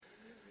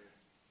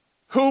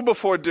Who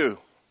before do.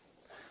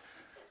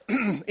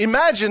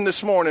 Imagine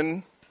this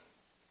morning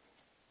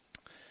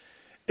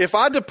if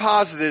I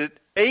deposited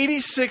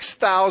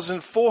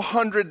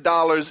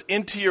 $86,400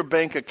 into your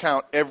bank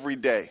account every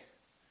day.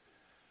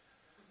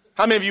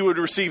 How many of you would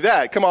receive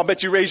that? Come on, I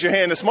bet you raised your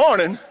hand this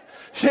morning.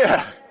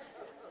 Yeah.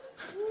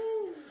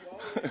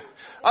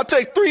 I'll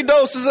take 3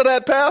 doses of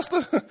that,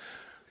 Pastor.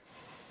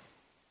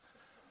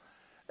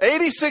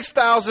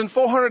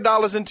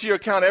 $86,400 into your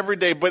account every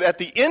day, but at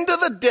the end of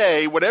the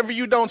day, whatever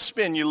you don't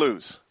spend, you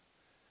lose.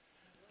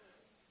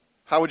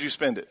 How would you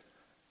spend it?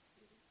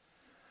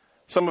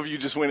 Some of you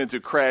just went into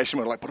crash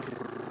mode, like,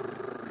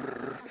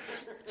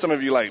 some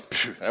of you like,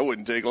 that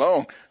wouldn't take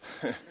long.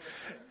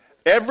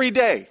 Every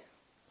day,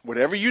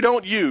 whatever you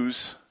don't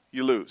use,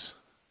 you lose.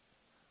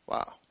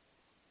 Wow.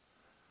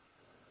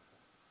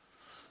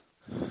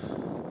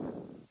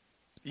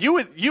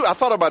 I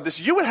thought about this.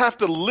 You would have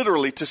to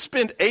literally, to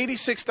spend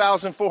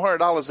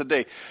 $86,400 a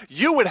day,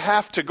 you would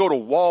have to go to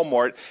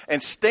Walmart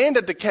and stand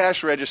at the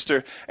cash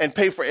register and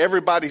pay for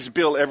everybody's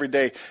bill every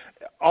day,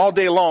 all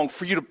day long,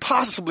 for you to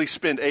possibly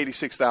spend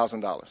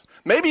 $86,000.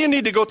 Maybe you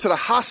need to go to the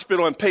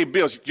hospital and pay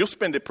bills. You'll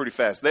spend it pretty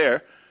fast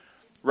there,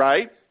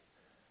 right?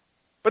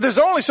 But there's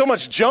only so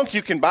much junk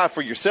you can buy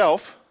for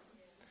yourself.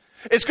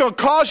 It's going to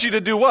cause you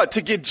to do what?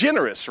 To get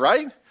generous,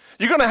 right?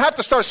 You're going to have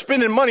to start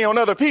spending money on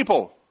other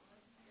people.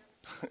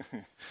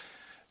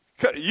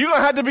 You're going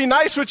to have to be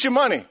nice with your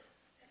money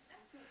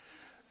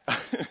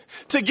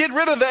to get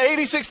rid of the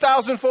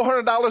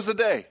 $86,400 a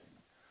day.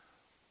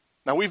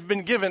 Now, we've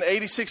been given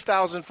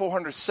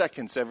 86,400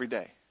 seconds every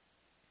day.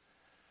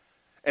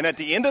 And at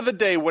the end of the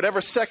day,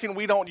 whatever second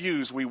we don't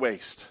use, we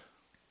waste.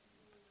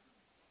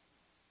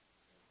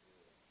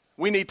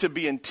 We need to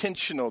be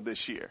intentional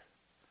this year.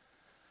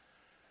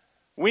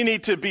 We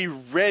need to be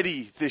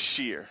ready this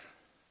year.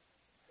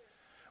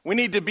 We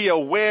need to be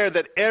aware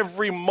that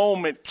every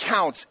moment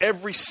counts,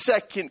 every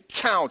second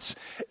counts.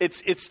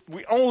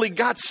 We only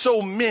got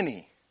so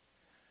many,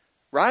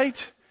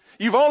 right?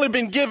 You've only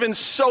been given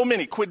so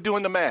many. Quit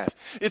doing the math.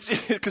 It's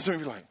because some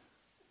of you are like,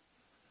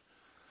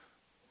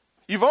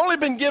 you've only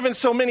been given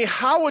so many.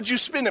 How would you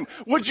spend them?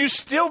 Would you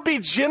still be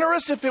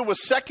generous if it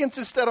was seconds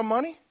instead of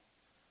money?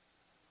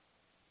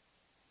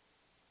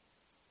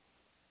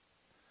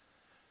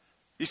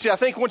 You see, I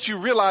think once you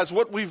realize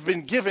what we've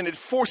been given, it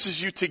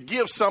forces you to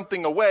give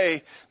something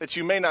away that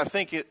you may not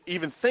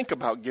even think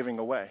about giving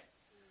away.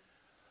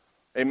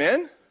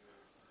 Amen?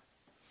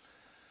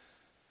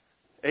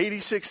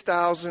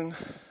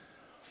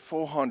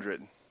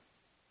 86,400.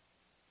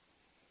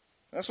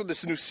 That's what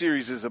this new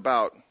series is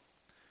about.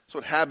 That's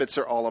what habits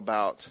are all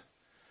about.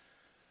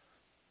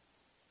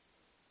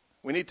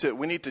 We need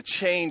to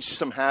change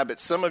some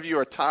habits. Some of you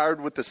are tired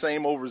with the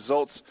same old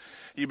results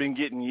you've been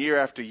getting year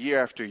after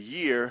year after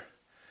year.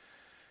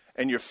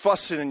 And you're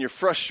fussing and you're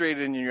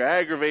frustrated and you're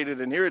aggravated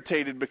and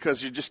irritated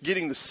because you're just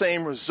getting the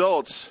same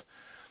results,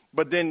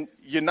 but then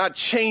you're not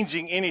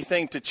changing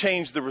anything to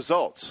change the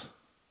results.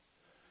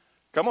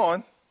 Come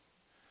on.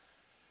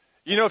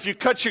 You know, if you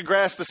cut your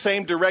grass the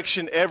same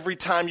direction every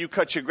time you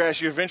cut your grass,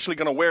 you're eventually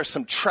going to wear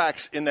some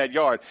tracks in that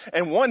yard.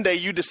 And one day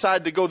you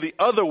decide to go the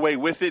other way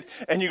with it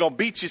and you're going to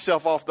beat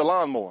yourself off the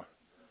lawnmower.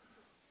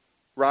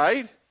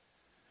 Right?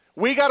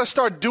 We got to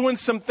start doing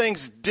some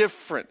things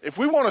different. If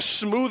we want a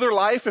smoother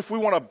life, if we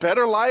want a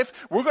better life,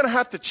 we're going to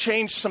have to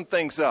change some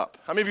things up.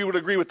 How many of you would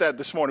agree with that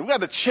this morning? We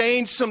got to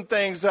change some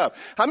things up.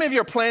 How many of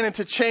you are planning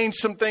to change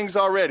some things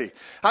already?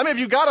 How many of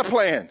you got a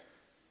plan?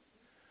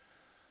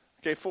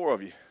 Okay, 4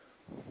 of you.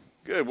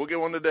 Good, we'll get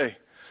one today.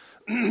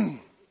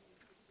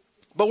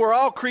 But we're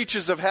all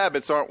creatures of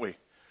habits, aren't we?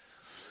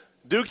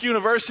 Duke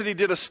University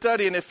did a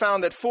study and it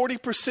found that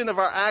 40% of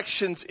our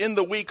actions in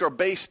the week are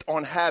based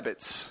on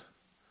habits.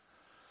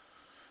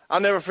 I'll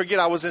never forget,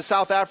 I was in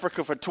South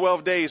Africa for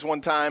 12 days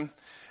one time,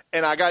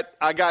 and I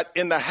got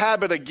in the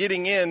habit of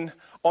getting in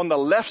on the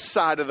left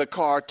side of the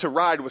car to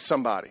ride with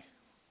somebody.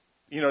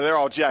 You know, they're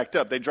all jacked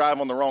up. They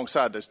drive on the wrong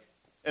side,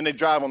 and they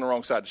drive on the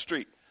wrong side of the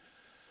street.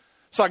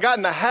 So I got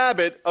in the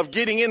habit of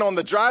getting in on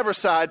the driver's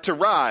side to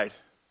ride.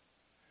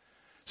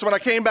 So when I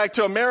came back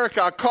to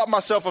America, I caught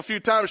myself a few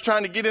times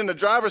trying to get in the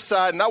driver's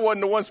side, and I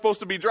wasn't the one supposed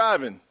to be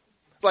driving.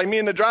 It's like me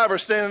and the driver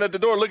standing at the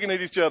door looking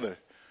at each other.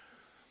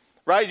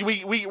 Right?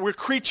 We're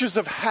creatures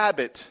of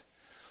habit.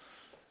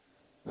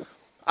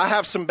 I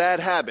have some bad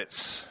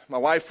habits. My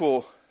wife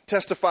will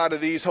testify to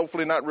these,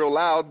 hopefully not real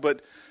loud,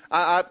 but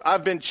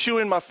I've been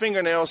chewing my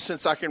fingernails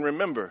since I can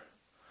remember.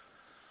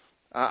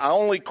 I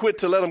only quit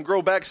to let them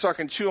grow back so I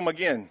can chew them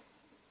again.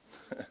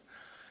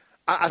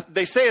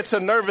 They say it's a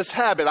nervous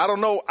habit. I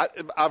don't know.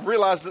 I've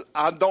realized that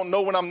I don't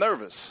know when I'm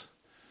nervous.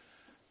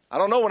 I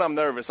don't know when I'm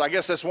nervous. I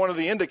guess that's one of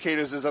the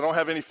indicators is I don't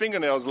have any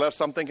fingernails left.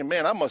 So I'm thinking,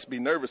 man, I must be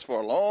nervous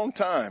for a long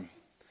time.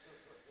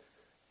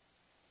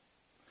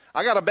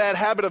 I got a bad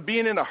habit of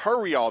being in a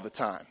hurry all the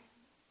time.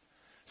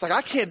 It's like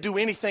I can't do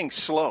anything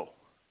slow.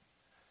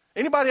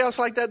 Anybody else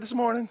like that this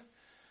morning?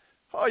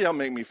 Oh, y'all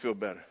make me feel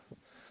better.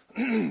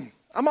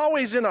 I'm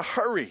always in a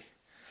hurry.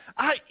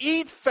 I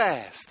eat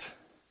fast.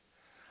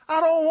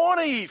 I don't want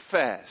to eat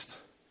fast.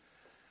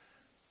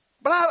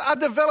 But I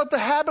developed the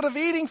habit of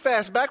eating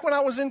fast. Back when I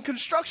was in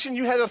construction,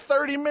 you had a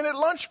 30-minute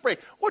lunch break.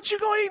 What you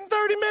going to eat in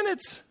 30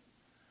 minutes?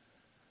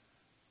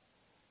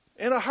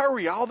 In a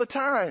hurry all the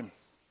time.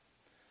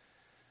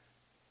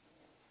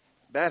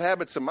 Bad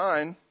habits of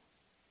mine.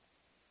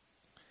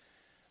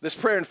 This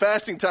prayer and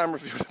fasting time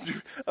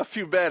reviewed a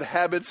few bad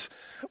habits.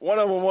 One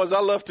of them was I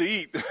love to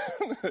eat.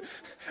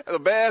 A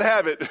bad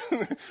habit.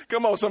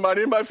 Come on,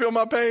 somebody. Anybody feel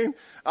my pain?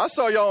 I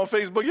saw y'all on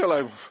Facebook. You're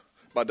like,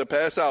 about to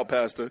pass out,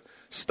 Pastor.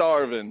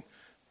 Starving.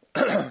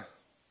 I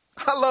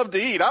love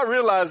to eat. I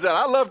realize that.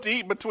 I love to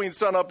eat between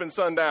sun up and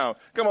sundown.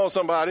 Come on,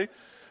 somebody.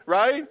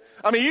 Right?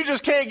 I mean, you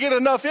just can't get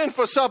enough in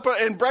for supper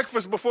and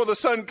breakfast before the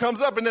sun comes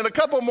up. And then a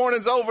couple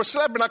mornings I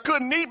overslept and I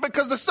couldn't eat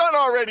because the sun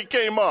already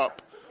came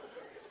up.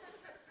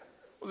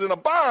 I was in a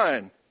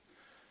bind.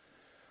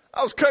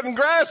 I was cutting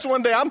grass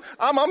one day.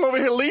 I'm over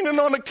here leaning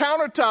on the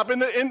countertop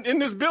in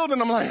this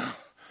building. I'm like,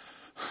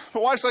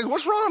 my wife's like,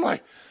 what's wrong? I'm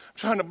like, I'm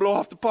trying to blow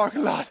off the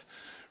parking lot.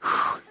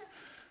 Whew.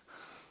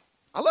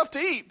 I love to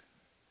eat.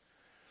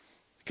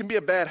 It can be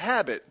a bad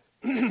habit,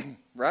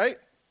 right?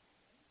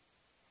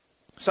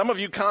 Some of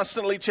you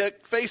constantly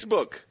check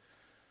Facebook.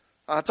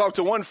 I talked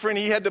to one friend.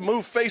 He had to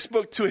move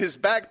Facebook to his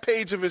back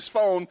page of his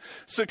phone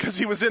because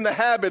he was in the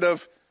habit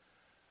of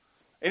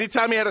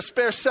anytime he had a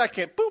spare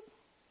second, boop,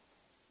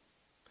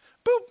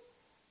 boop.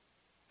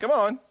 Come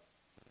on.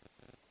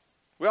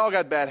 We all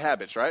got bad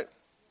habits, right?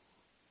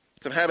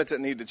 Some habits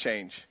that need to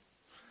change.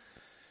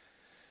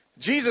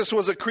 Jesus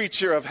was a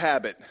creature of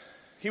habit.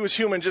 He was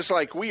human just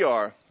like we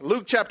are.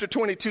 Luke chapter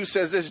 22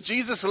 says this: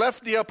 Jesus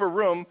left the upper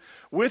room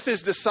with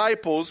his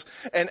disciples,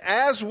 and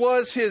as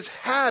was his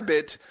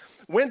habit,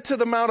 went to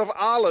the Mount of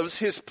Olives,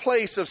 his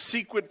place of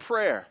secret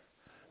prayer.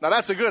 Now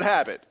that's a good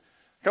habit.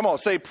 Come on,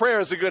 say prayer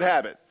is a good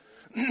habit.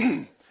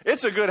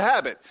 It's a good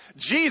habit.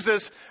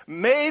 Jesus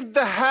made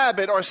the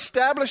habit or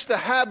established the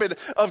habit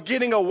of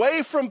getting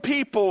away from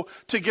people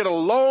to get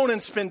alone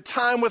and spend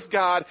time with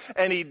God,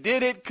 and he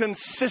did it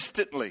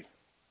consistently.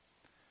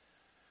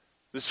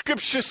 The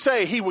scriptures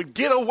say he would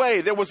get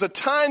away. There was a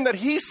time that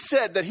he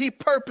said, that he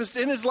purposed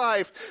in his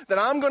life, that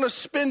I'm going to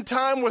spend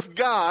time with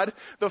God,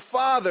 the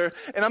Father,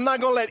 and I'm not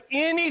going to let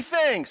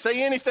anything,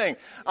 say anything,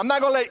 I'm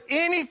not going to let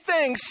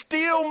anything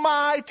steal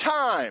my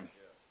time.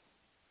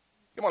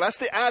 Come on, that's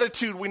the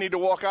attitude we need to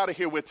walk out of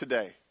here with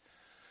today.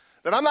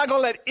 That I'm not going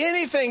to let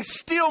anything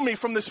steal me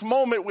from this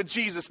moment with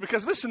Jesus.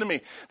 Because listen to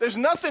me, there's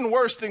nothing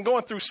worse than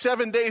going through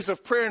 7 days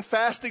of prayer and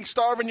fasting,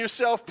 starving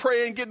yourself,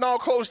 praying, getting all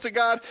close to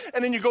God,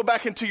 and then you go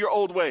back into your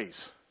old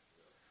ways.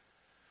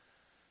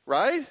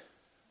 Right?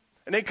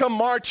 And then come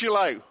March, you're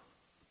like,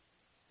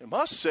 am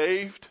I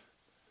saved?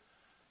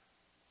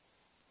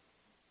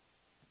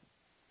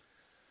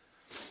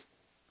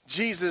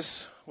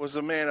 Jesus was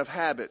a man of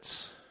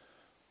habits.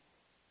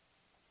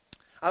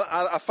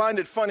 I find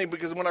it funny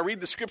because when I read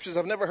the scriptures,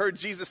 I've never heard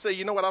Jesus say,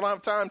 you know what, I don't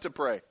have time to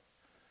pray.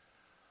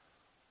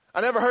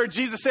 I never heard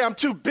Jesus say, I'm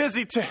too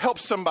busy to help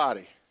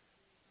somebody.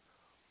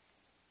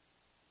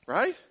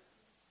 Right?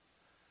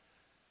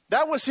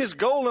 That was his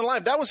goal in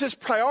life. That was his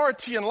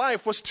priority in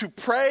life, was to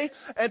pray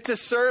and to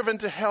serve and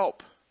to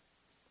help.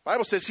 The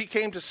Bible says he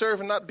came to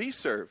serve and not be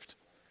served.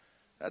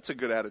 That's a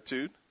good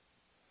attitude.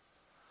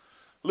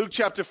 Luke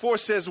chapter 4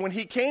 says, when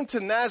he came to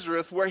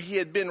Nazareth where he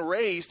had been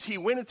raised, he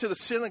went into the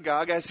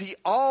synagogue as he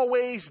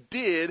always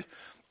did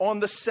on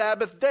the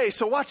Sabbath day.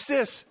 So watch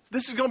this.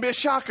 This is going to be a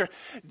shocker.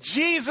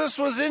 Jesus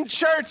was in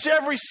church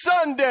every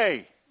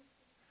Sunday.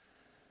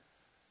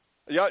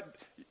 Y'all,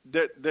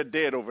 they're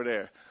dead over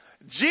there.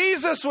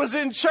 Jesus was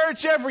in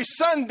church every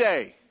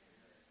Sunday.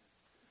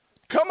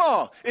 Come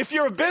on. If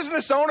you're a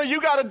business owner, you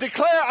got to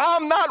declare,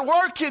 I'm not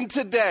working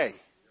today.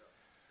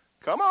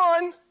 Come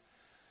on.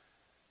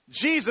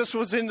 Jesus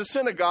was in the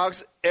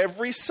synagogues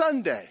every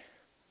Sunday.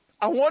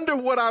 I wonder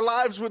what our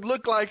lives would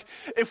look like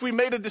if we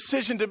made a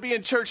decision to be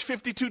in church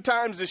 52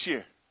 times this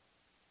year.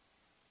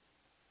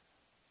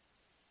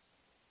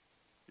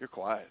 You're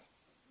quiet.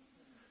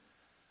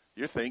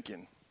 You're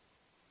thinking.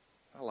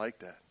 I like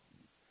that.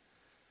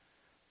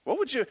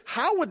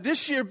 How would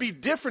this year be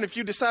different if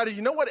you decided,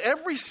 you know what,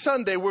 every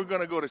Sunday we're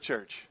going to go to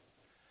church.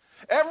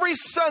 Every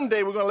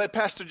Sunday we're going to let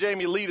Pastor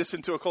Jamie lead us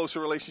into a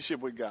closer relationship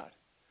with God.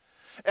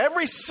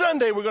 Every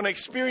Sunday, we're going to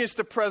experience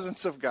the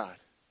presence of God.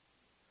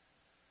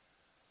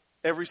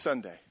 Every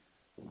Sunday.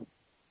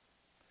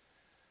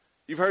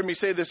 You've heard me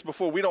say this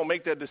before. We don't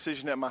make that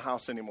decision at my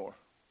house anymore.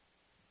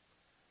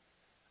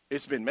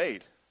 It's been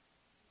made.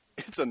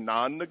 It's a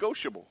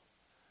non-negotiable.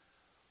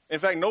 In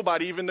fact,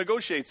 nobody even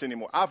negotiates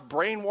anymore. I've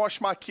brainwashed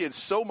my kids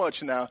so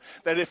much now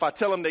that if I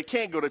tell them they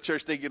can't go to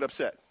church, they get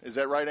upset. Is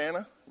that right,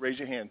 Anna? Raise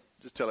your hand.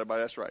 Just tell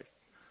everybody that's right.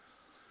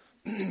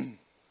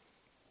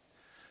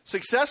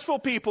 Successful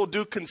people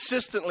do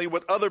consistently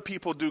what other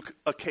people do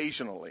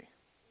occasionally.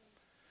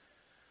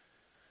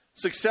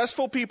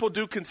 Successful people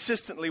do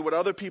consistently what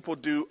other people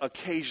do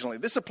occasionally.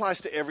 This applies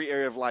to every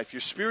area of life.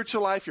 Your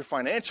spiritual life, your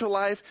financial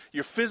life,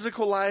 your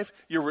physical life,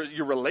 your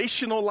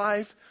relational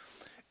life.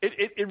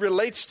 It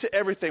relates to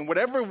everything.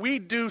 Whatever we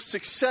do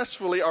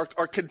successfully or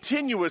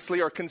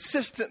continuously or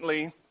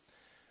consistently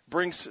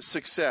brings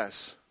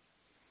success.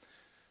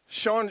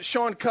 Sean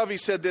Covey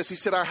said this. He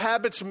said, our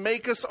habits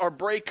make us or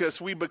break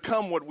us. We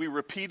become what we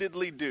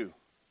repeatedly do.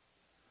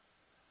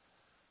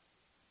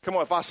 Come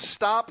on, if I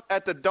stop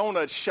at the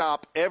donut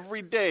shop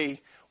every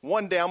day,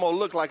 one day I'm going to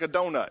look like a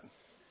donut.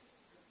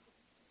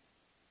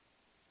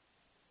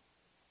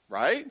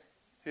 Right?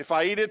 If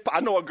I eat it, I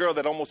know a girl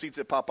that almost eats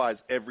at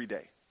Popeyes every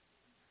day.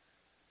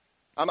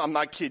 I'm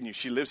not kidding you.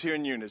 She lives here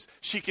in Eunice.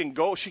 She can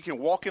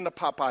walk into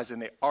Popeyes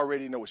and they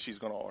already know what she's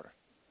going to order.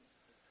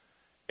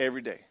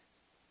 Every day.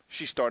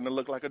 She's starting to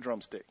look like a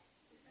drumstick.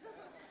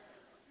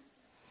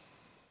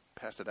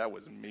 Pastor, that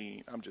was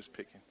mean. I'm just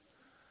picking.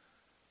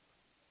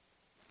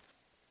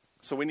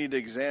 So we need to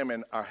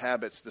examine our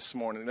habits this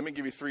morning. Let me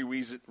give you 3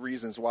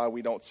 reasons why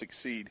we don't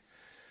succeed.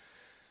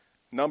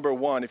 Number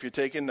 1, if you're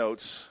taking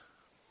notes,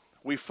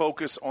 we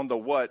focus on the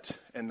what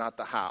and not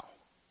the how.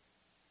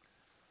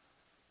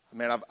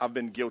 Man, I've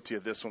been guilty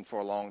of this one for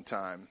a long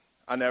time.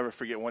 I never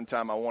forget one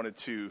time I wanted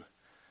to,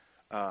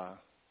 I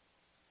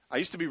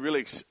used to be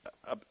really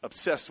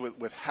obsessed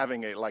with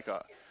having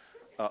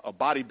a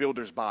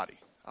bodybuilder's body.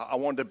 I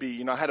wanted to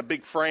be, I had a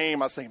big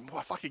frame. I was thinking,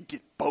 if I could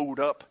get bowed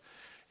up,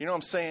 you know what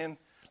I'm saying?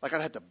 Like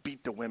I'd have to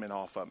beat the women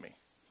off of me.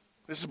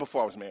 This is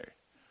before I was married.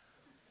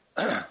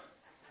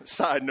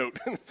 Side note.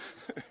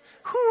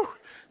 Whew.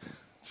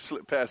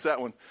 Slipped past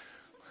that one.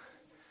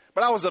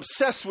 But I was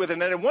obsessed with it.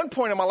 And at one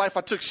point in my life,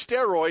 I took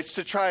steroids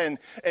to try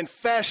and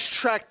fast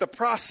track the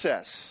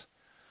process.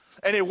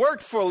 And it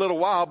worked for a little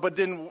while. But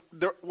then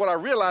what I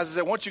realized is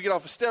that once you get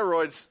off of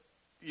steroids,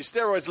 your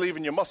steroids leave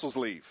and your muscles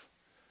leave.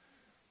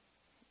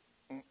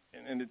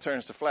 And it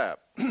turns to flab.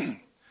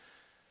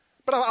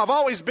 But I've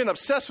always been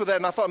obsessed with that,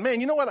 and I thought,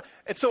 man, you know what?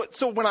 And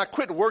so when I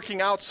quit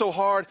working out so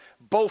hard,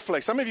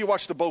 Bowflex. How many of you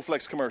watch the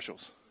Bowflex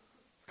commercials?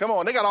 Come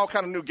on, they got all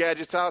kind of new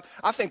gadgets out.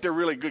 I think they're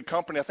really good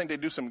company. I think they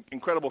do some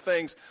incredible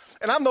things.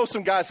 And I know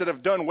some guys that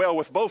have done well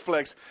with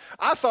Bowflex.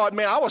 I thought,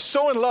 man, I was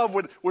so in love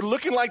with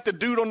looking like the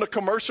dude on the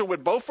commercial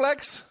with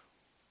Bowflex.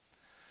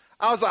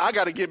 I was like, I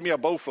got to get me a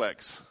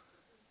Bowflex.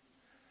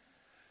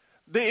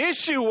 The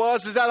issue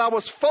was that I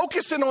was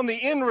focusing on the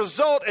end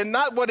result and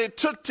not what it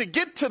took to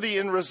get to the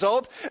end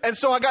result. And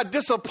so I got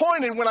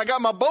disappointed when I got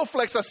my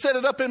Bowflex. I set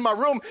it up in my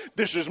room.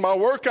 This is my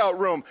workout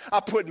room. I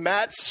put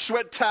mats,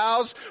 sweat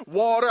towels,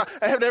 water.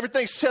 I had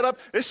everything set up.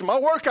 This is my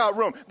workout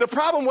room. The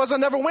problem was I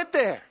never went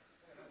there.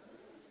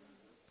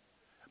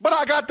 But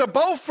I got the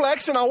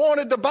Bowflex and I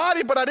wanted the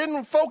body, but I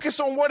didn't focus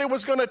on what it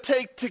was going to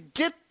take to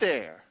get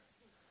there.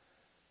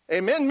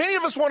 Amen. Many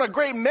of us want a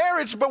great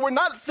marriage, but we're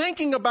not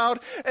thinking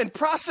about and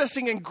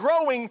processing and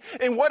growing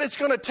in what it's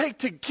going to take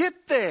to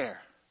get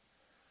there.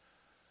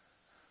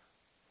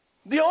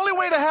 The only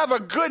way to have a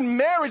good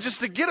marriage is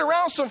to get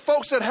around some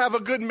folks that have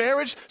a good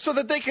marriage so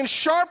that they can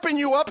sharpen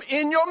you up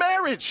in your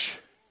marriage.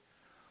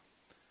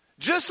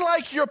 Just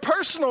like your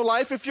personal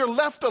life, if you're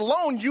left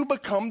alone, you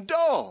become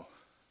dull.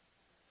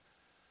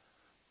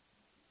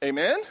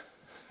 Amen.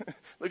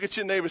 Look at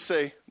your neighbor,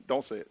 say,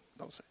 don't say it.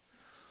 Don't say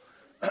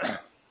it.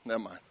 Never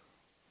mind.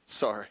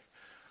 Sorry.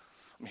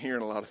 I'm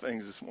hearing a lot of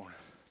things this morning.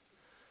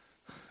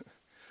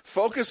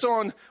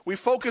 We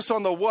focus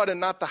on the what and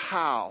not the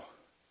how.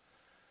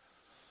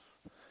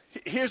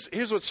 Here's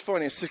what's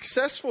funny.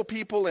 Successful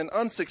people and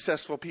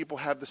unsuccessful people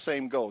have the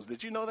same goals.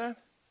 Did you know that?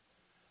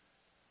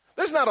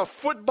 There's not a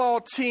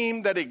football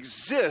team that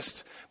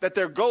exists that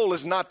their goal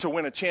is not to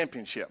win a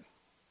championship.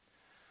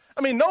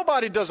 I mean,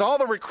 nobody does all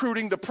the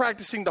recruiting, the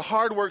practicing, the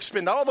hard work,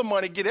 spend all the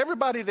money, get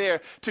everybody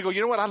there to go,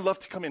 you know what, I'd love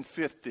to come in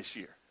 5th this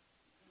year.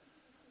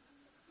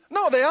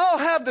 No, they all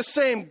have the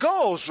same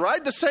goals,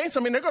 right? The Saints,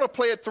 they're going to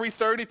play at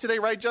 3:30 today,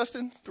 right,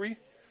 Justin?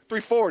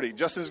 3:40.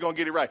 Justin's going to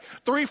get it right.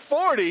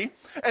 3:40,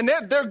 and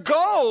their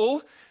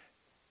goal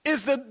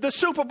is the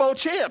Super Bowl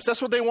champs.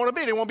 That's what they want to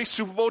be. They want to be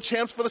Super Bowl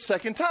champs for the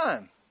second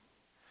time.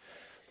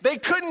 They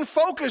couldn't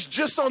focus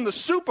just on the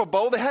Super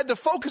Bowl. They had to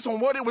focus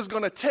on what it was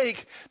going to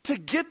take to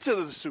get to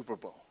the Super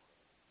Bowl.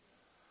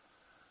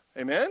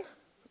 Amen?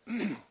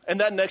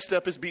 And that next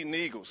step is beating the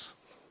Eagles.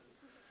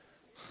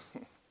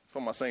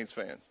 For my Saints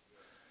fans.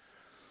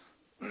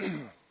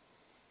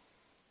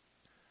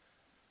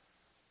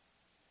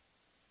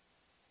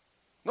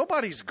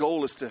 Nobody's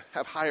goal is to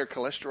have higher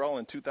cholesterol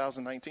in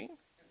 2019.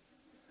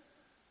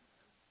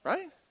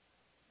 Right?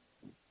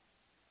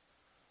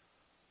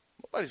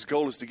 Nobody's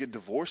goal is to get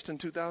divorced in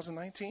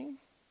 2019.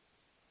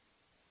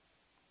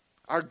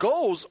 Our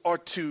goals are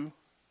to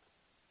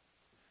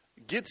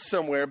get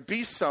somewhere,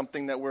 be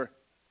something that we're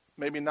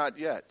maybe not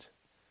yet.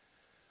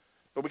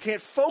 But we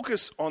can't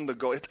focus on the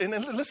goal. And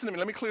listen to me,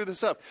 let me clear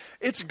this up.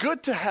 It's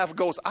good to have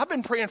goals. I've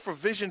been praying for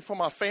vision for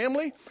my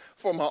family,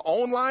 for my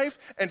own life,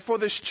 and for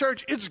this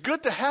church. It's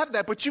good to have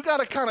that, but you got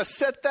to kind of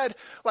set that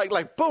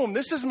like boom,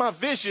 this is my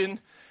vision,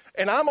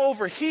 and I'm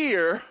over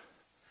here.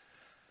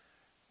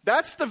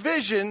 That's the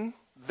vision.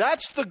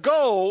 That's the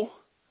goal.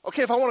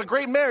 Okay, if I want a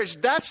great marriage,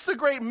 that's the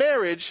great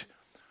marriage.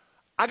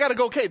 I got to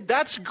go, okay,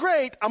 that's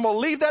great. I'm going to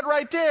leave that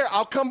right there.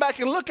 I'll come back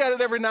and look at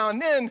it every now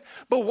and then.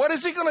 But what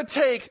is it going to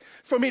take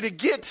for me to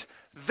get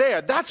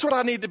there? That's what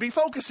I need to be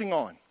focusing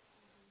on.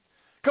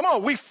 Come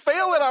on, we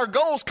fail at our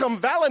goals come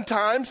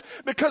Valentine's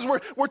because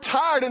we're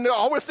tired and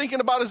all we're thinking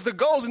about is the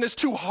goals, and it's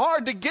too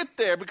hard to get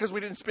there because we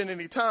didn't spend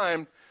any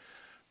time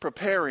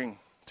preparing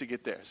to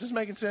get there. Is this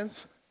making sense?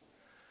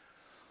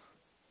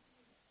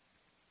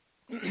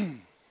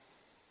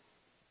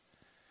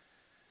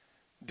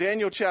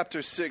 Daniel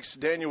chapter 6,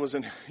 Daniel was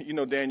an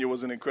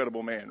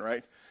incredible man,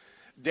 right?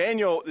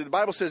 The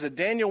Bible says that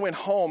Daniel went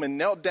home and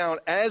knelt down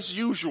as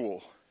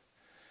usual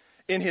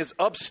in his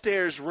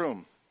upstairs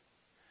room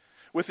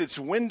with its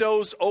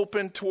windows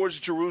open towards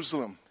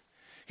Jerusalem.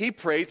 He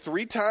prayed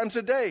 3 times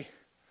a day,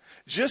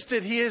 just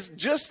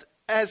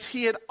as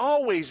he had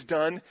always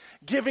done,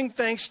 giving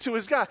thanks to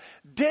his God.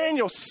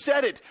 Daniel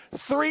said it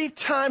 3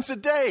 times a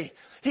day.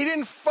 He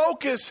didn't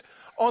focus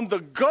on the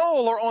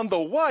goal or on the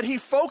what. He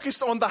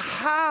focused on the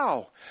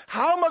how.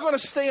 How am I going to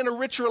stay in a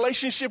rich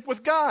relationship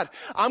with God?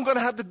 I'm going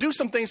to have to do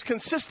some things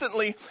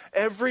consistently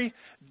every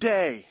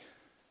day.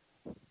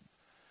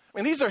 I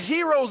mean, these are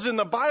heroes in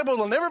the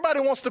Bible, and everybody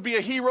wants to be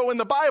a hero in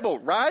the Bible,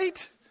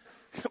 right?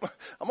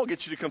 I'm going to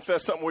get you to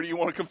confess something whether you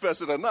want to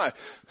confess it or not.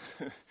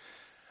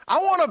 I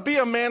want to be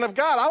a man of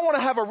God. I want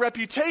to have a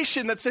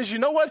reputation that says, you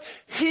know what?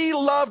 He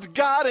loved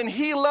God and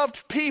he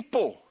loved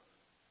people.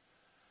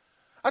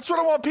 That's what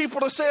I want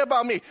people to say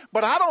about me.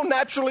 But I don't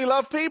naturally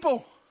love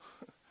people.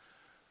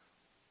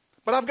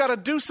 But I've got to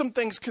do some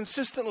things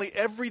consistently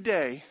every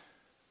day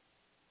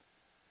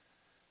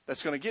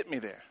that's going to get me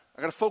there.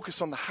 I've got to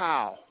focus on the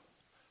how.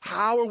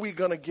 How are we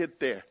going to get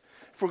there?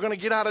 If we're going to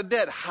get out of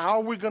debt, how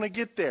are we going to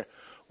get there?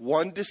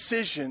 One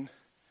decision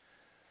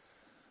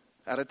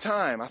at a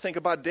time. I think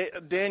about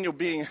Daniel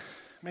being,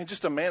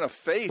 just a man of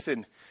faith,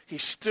 and he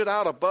stood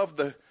out above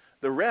the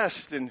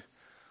rest. And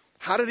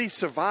how did he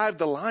survive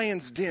the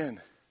lion's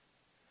den?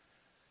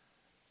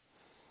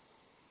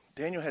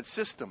 Daniel had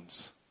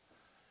systems.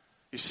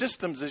 Your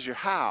systems is your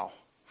how.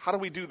 How do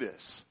we do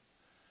this?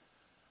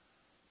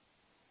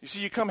 You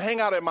see, you come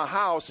hang out at my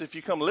house, if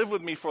you come live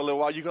with me for a little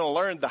while, you're going to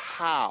learn the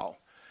how.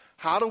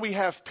 How do we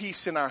have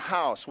peace in our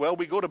house? Well,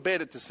 we go to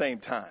bed at the same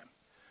time.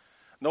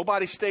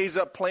 Nobody stays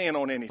up playing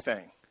on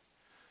anything.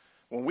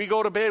 When we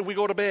go to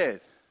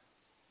bed,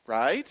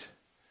 right?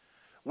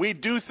 We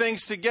do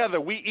things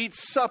together. We eat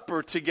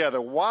supper together.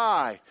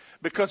 Why?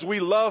 Because we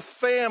love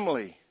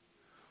family,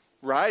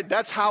 right?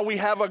 That's how we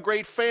have a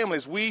great family,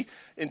 is we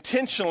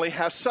intentionally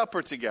have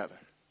supper together.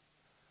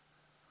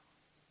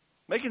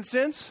 Making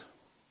sense?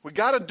 We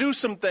got to do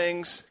some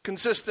things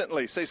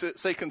consistently.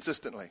 Say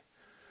consistently.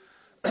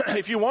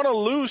 If you want to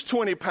lose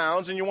 20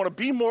 pounds and you want to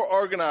be more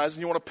organized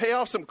and you want to pay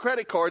off some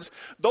credit cards,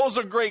 those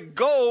are great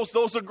goals.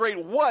 Those are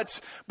great what's.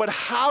 But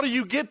how do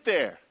you get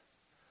there?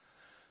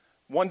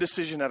 One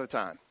decision at a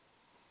time.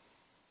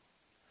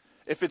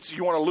 If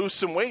you want to lose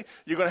some weight,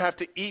 you're going to have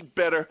to eat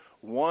better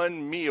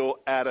one meal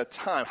at a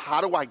time.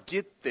 How do I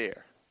get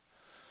there?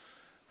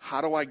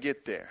 How do I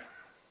get there?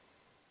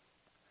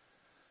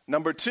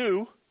 Number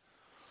 2,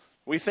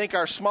 we think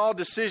our small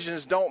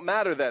decisions don't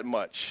matter that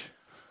much.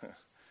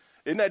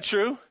 Isn't that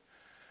true?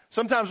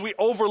 Sometimes we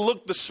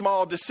overlook the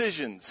small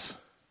decisions.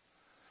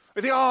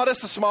 We think, oh,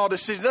 that's a small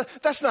decision.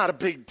 That's not a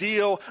big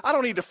deal. I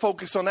don't need to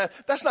focus on that.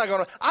 That's not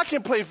going to, I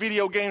can play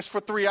video games for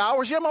 3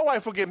 hours. Yeah, my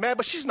wife will get mad,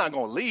 but she's not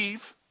going to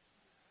leave.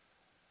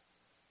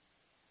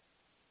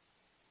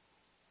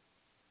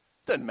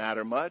 Doesn't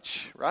matter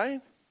much,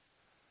 right?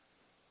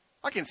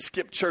 I can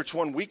skip church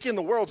one weekend.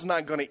 The world's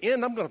not going to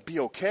end. I'm going to be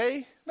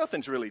okay.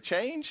 Nothing's really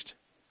changed.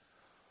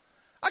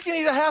 I can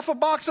eat a half a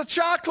box of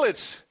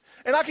chocolates,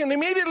 and I can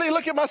immediately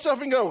look at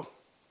myself and go,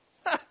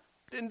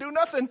 didn't do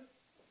nothing.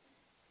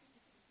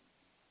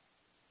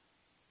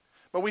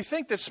 But we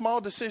think that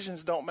small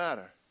decisions don't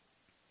matter.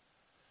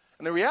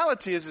 And the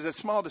reality is that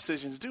small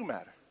decisions do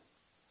matter.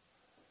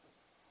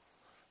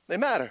 They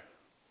matter.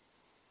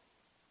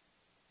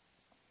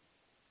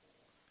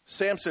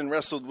 Samson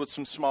wrestled with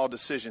some small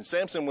decisions.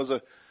 Samson was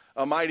a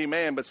mighty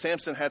man, but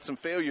Samson had some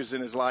failures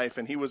in his life,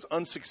 and he was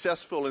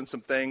unsuccessful in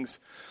some things.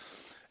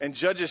 And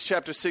Judges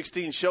chapter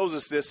 16 shows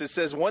us this. It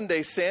says one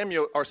day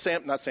Samson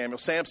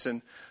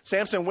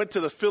went to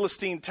the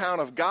Philistine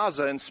town of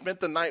Gaza and spent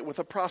the night with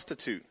a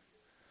prostitute.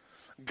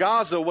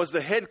 Gaza was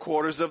the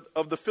headquarters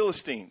of the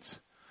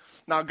Philistines.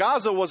 Now,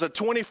 Gaza was a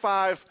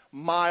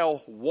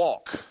 25-mile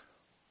walk.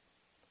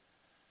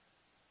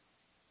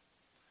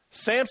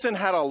 Samson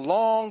had a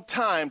long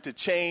time to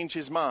change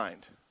his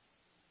mind.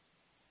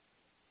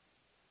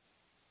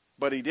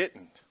 But he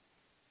didn't.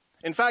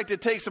 In fact, it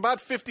takes about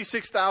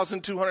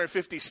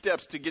 56,250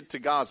 steps to get to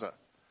Gaza.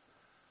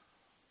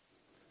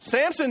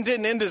 Samson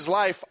didn't end his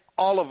life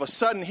all of a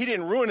sudden. He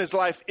didn't ruin his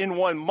life in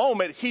one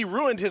moment. He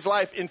ruined his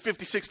life in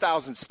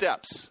 56,000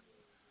 steps.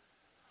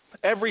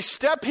 Every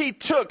step he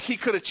took, he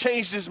could have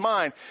changed his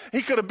mind.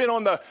 He could have been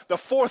on the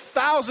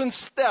 4,000th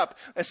step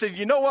and said,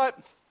 you know what?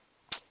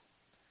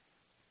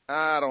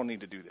 I don't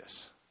need to do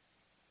this.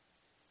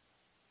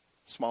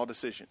 Small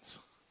decisions.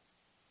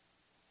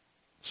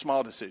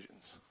 Small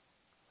decisions.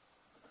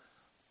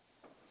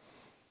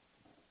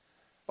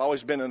 I've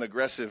always been an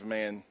aggressive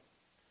man.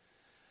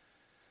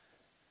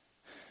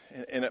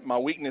 And my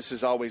weakness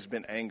has always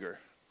been anger.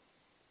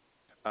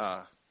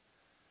 For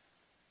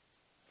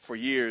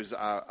years,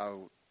 I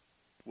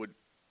would,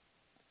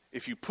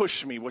 if you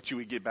pushed me, what you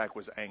would get back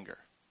was anger.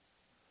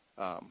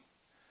 In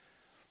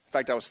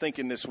fact, I was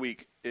thinking this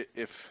week,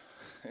 if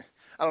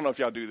I don't know if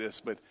y'all do this,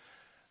 but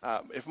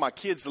if my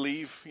kids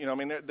leave, you know, I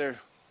mean, they're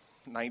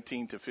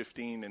 19 to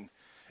 15, and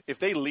if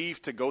they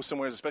leave to go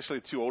somewhere, especially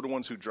the two older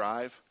ones who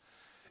drive,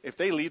 if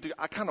they leave,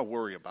 I kind of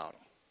worry about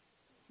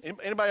them.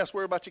 Anybody else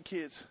worry about your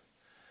kids?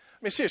 I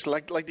mean,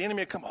 seriously, like the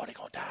enemy will come, oh, they're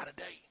going to die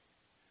today.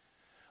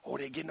 Oh,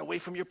 they're getting away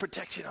from your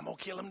protection. I'm going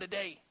to kill them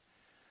today.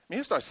 I mean,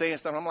 he'll start saying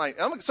stuff.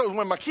 So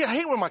when I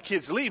hate when my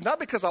kids leave, not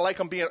because I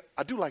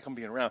do like them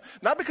being around.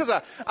 Not because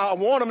I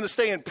want them to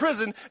stay in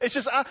prison. It's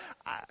just I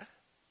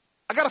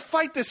got to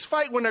fight this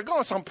fight when they're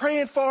gone. So I'm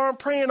praying for them,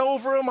 praying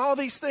over them, all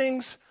these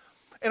things.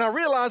 And I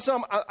realized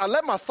I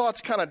let my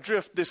thoughts kind of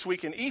drift this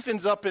week. And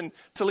Ethan's up in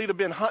Toledo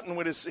Bend hunting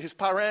with his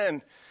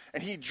Piran.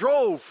 And he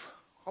drove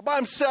all by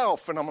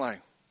himself. And I'm like,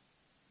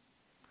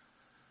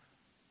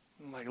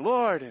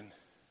 Lord. And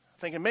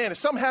thinking, man, if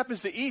something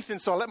happens to Ethan,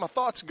 so I let my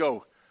thoughts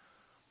go. I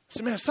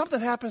said, man, if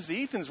something happens to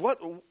Ethan,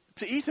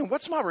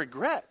 what's my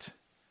regret?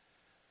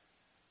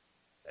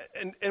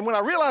 And when I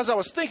realized I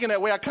was thinking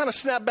that way, I kind of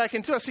snapped back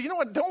into it. I said, you know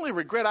what? The only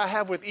regret I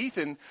have with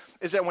Ethan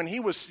is that when he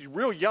was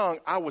real young,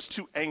 I was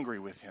too angry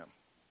with him.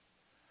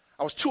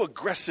 I was too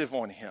aggressive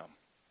on him.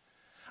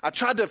 I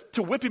tried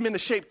to whip him into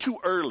shape too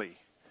early.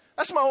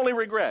 That's my only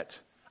regret.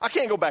 I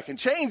can't go back and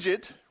change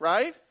it,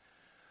 right?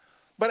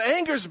 But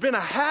anger's been a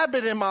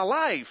habit in my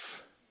life.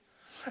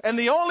 And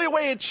the only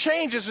way it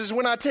changes is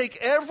when I take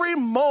every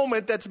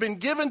moment that's been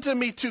given to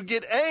me to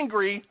get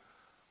angry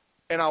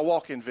and I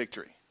walk in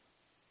victory.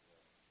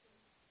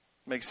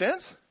 Make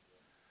sense?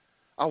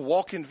 I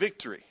walk in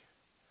victory.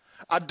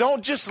 I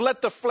don't just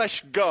let the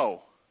flesh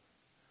go.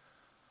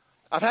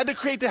 I've had to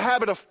create the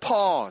habit of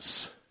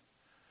pause.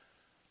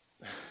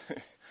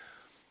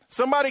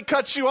 Somebody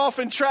cuts you off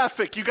in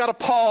traffic, you got to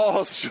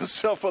pause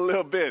yourself a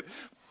little bit.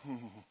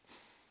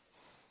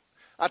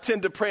 I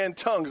tend to pray in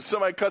tongues. If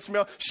somebody cuts me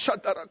off,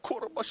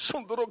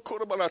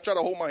 I try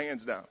to hold my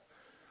hands down.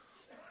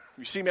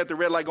 You see me at the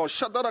red light going,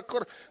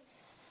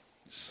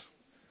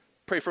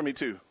 pray for me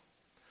too.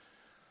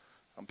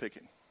 I'm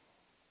picking.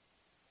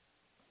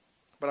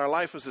 But our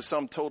life is the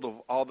sum total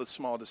of all the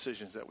small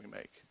decisions that we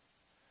make.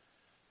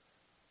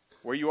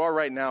 Where you are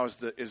right now is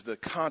the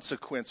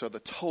consequence or the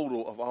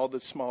total of all the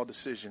small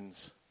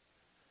decisions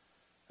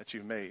that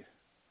you've made.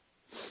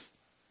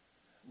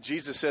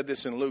 Jesus said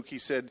this in Luke. He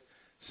said,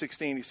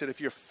 16, he said,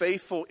 if you're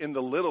faithful in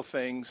the little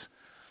things,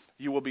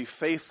 you will be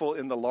faithful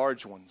in the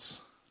large ones.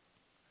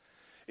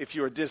 If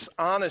you're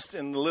dishonest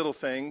in the little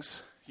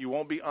things, you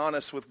won't be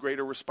honest with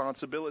greater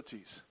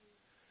responsibilities.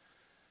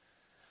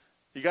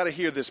 You got to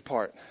hear this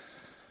part.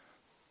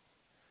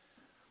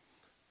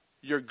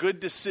 Your good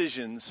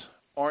decisions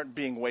aren't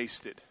being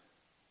wasted.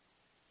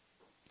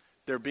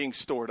 They're being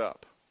stored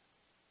up.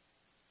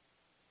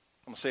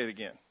 I'm going to say it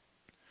again.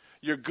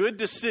 Your good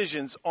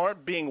decisions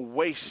aren't being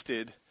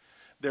wasted.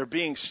 They're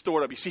being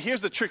stored up. You see, here's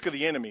the trick of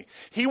the enemy.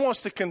 He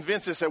wants to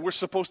convince us that we're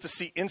supposed to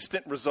see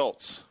instant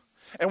results.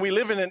 And we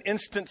live in an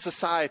instant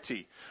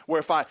society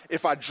where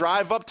if I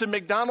drive up to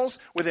McDonald's,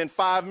 within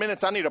 5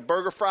 minutes, I need a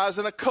burger, fries,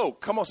 and a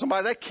Coke. Come on,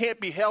 somebody, that can't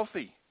be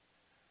healthy.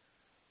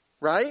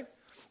 Right?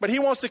 But he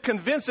wants to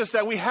convince us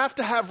that we have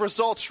to have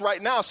results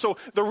right now. So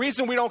the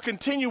reason we don't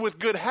continue with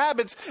good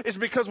habits is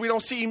because we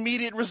don't see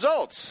immediate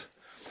results.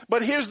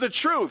 But here's the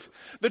truth.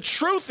 The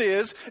truth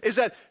is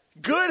that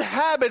good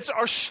habits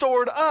are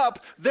stored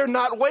up. They're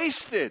not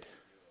wasted.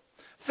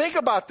 Think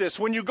about this.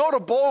 When you go to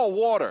boil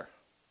water,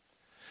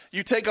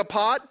 you take a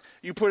pot,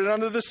 you put it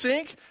under the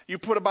sink, you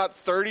put about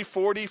 30,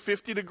 40,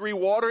 50 degree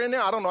water in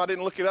there. I don't know, I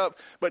didn't look it up.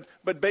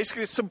 But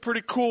basically it's some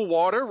pretty cool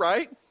water,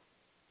 right?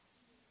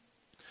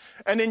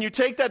 And then you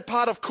take that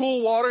pot of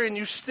cool water and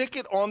you stick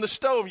it on the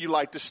stove. You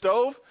light the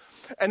stove.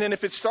 And then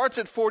if it starts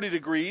at 40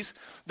 degrees,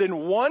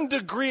 then 1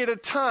 degree at a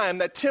time,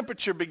 that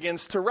temperature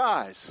begins to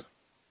rise,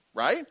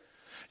 right?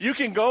 You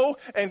can go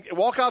and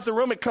walk out the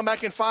room and come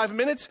back in 5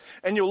 minutes,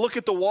 and you'll look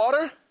at the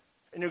water,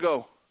 and you'll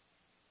go,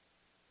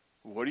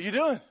 what are you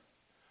doing?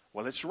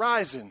 Well, it's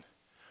rising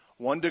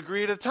 1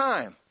 degree at a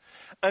time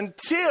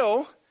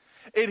until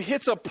it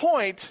hits a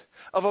point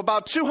of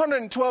about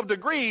 212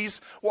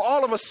 degrees where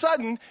all of a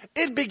sudden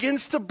it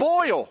begins to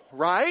boil,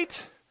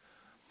 right?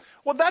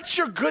 Well, that's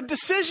your good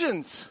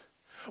decisions.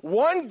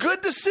 One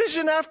good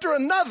decision after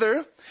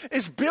another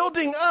is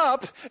building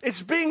up,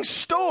 it's being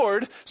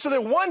stored so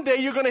that one day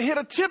you're going to hit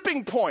a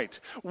tipping point.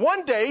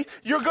 One day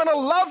you're going to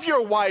love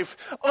your wife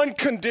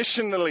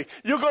unconditionally.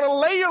 You're going to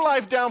lay your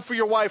life down for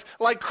your wife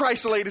like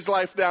Christ laid his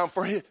life down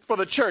for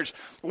the church.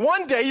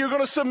 One day you're going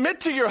to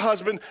submit to your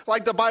husband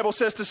like the Bible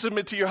says to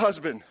submit to your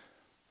husband.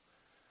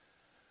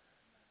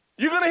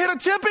 You're going to hit a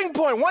tipping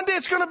point. One day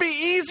it's going to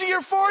be easier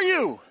for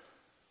you.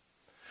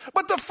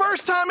 But the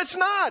first time it's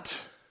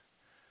not.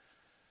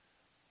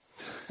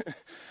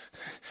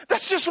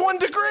 That's just 1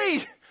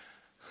 degree.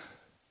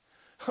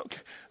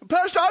 Okay.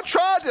 Pastor, I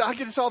tried. I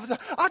get this all the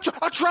time.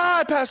 I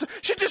tried, Pastor.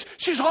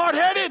 She's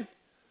hard-headed.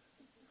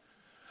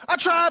 I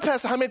tried,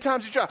 Pastor. How many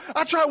times you try?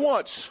 I tried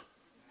once.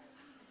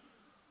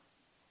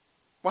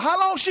 Well, how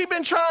long she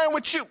been trying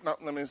with you? No,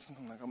 I'm not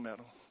going to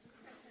meddle.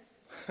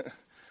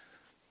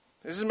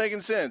 This is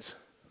making sense.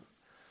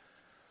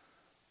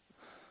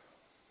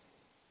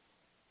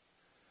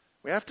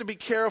 We have to be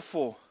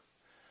careful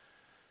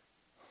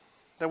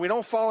that we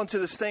don't fall into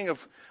this thing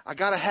of, I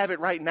got to have it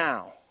right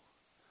now.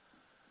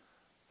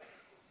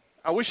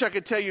 I wish I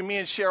could tell you me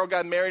and Cheryl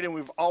got married and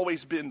we've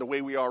always been the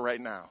way we are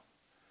right now.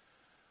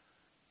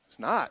 It's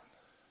not.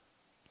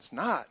 It's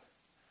not.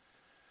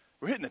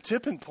 We're hitting a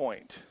tipping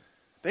point.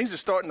 Things are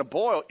starting to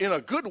boil in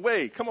a good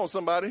way. Come on,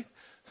 somebody.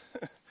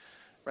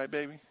 Right,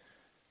 baby?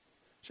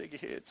 Shake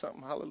your head,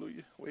 something.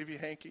 Hallelujah. Wave your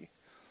hanky.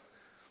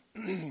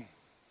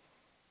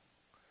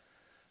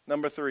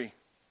 Number 3.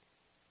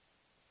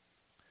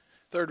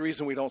 Third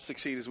reason we don't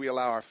succeed is we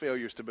allow our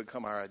failures to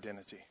become our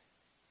identity.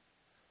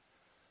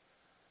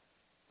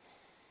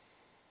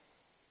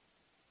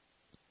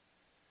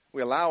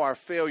 We allow our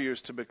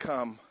failures to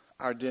become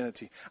our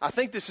identity. I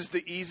think this is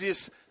the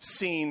easiest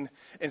scene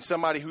in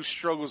somebody who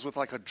struggles with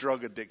like a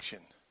drug addiction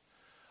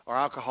or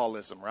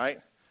alcoholism,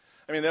 right?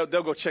 I mean,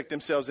 they'll go check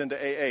themselves into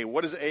AA.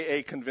 What does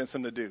AA convince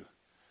them to do?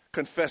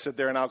 Confess that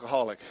they're an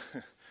alcoholic.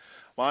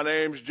 My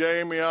name's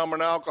Jamie, I'm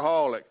an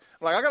alcoholic.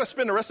 Like, I got to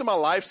spend the rest of my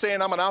life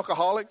saying I'm an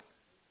alcoholic?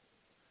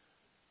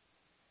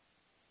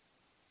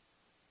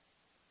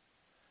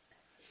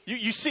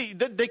 You see,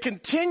 they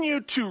continue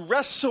to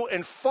wrestle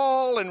and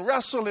fall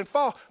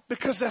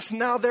because that's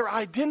now their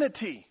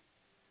identity.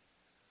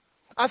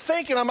 I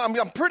think, and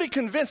I'm pretty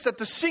convinced that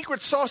the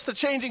secret sauce to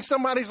changing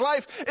somebody's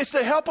life is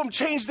to help them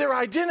change their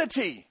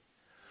identity.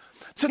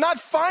 To not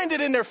find it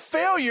in their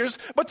failures,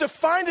 but to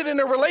find it in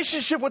their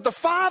relationship with the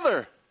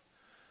Father.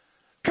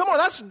 Come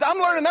on, I'm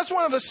learning that's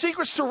one of the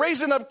secrets to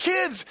raising up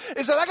kids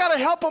is that I got to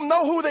help them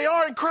know who they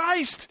are in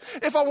Christ.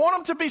 If I want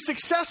them to be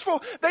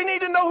successful, they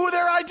need to know who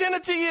their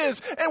identity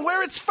is and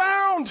where it's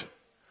found.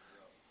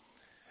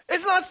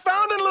 It's not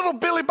found in little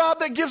Billy Bob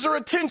that gives her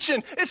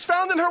attention. It's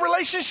found in her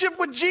relationship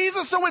with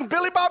Jesus. So when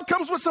Billy Bob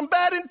comes with some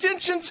bad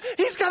intentions,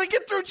 he's got to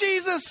get through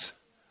Jesus.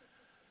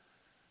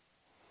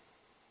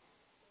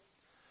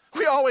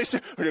 We always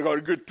say, you got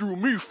to get through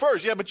me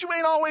first. Yeah, but you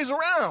ain't always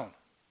around.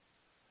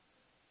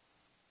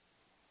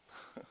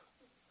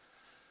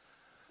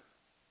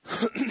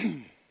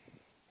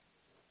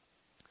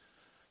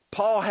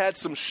 Paul had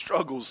some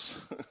struggles.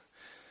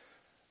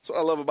 That's what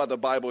I love about the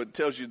Bible. It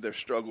tells you their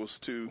struggles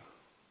too.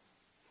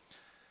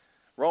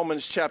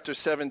 Romans chapter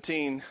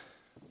 17,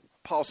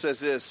 Paul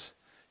says this.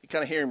 You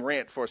kind of hear him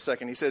rant for a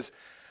second. He says,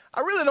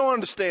 I really don't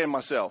understand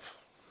myself.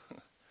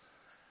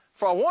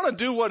 For I want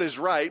to do what is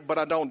right, but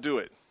I don't do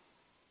it.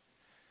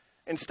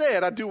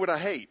 Instead, I do what I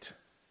hate.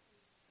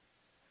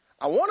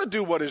 I want to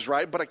do what is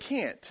right, but I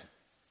can't.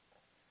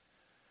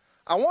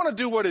 I want to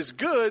do what is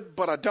good,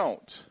 but I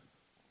don't.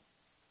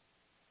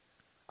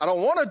 I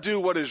don't want to do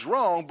what is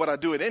wrong, but I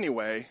do it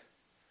anyway.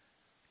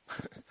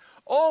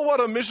 Oh, what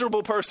a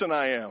miserable person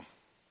I am.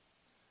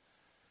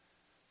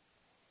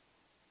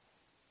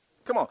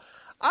 Come on.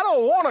 I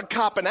don't want to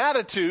cop an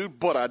attitude,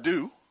 but I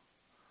do.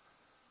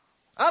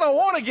 I don't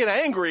want to get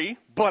angry,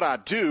 but I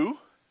do.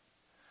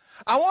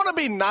 I want to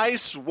be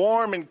nice,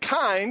 warm, and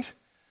kind,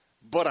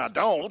 but I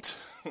don't.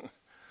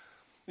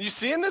 You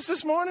seeing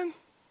this morning?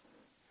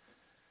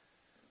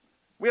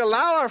 We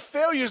allow our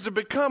failures to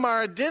become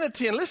our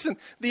identity. And listen,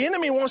 the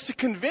enemy wants to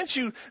convince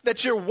you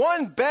that your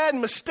one bad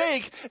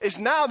mistake is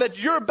now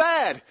that you're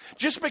bad.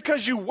 Just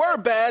because you were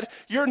bad,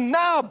 you're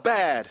now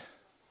bad.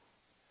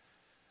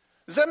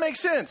 Does that make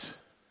sense?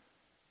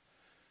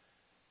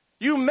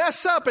 You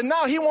mess up and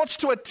now he wants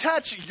to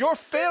attach your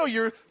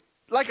failure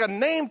like a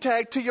name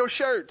tag to your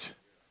shirt.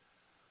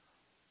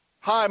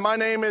 Hi, my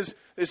name is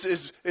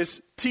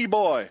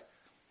T-Boy.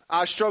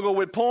 I struggle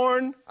with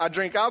porn. I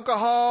drink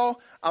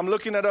alcohol. I'm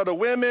looking at other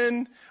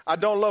women. I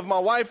don't love my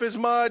wife as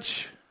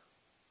much.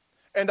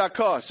 And I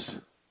cuss.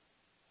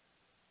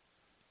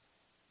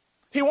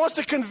 He wants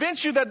to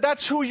convince you that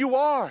that's who you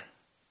are.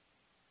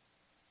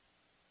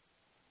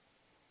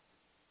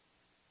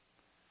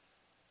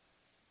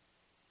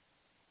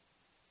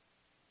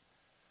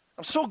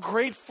 I'm so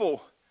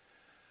grateful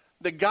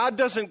that God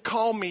doesn't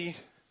call me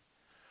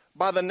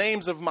by the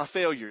names of my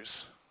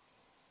failures.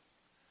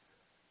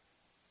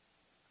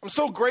 I'm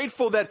so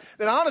grateful that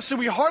honestly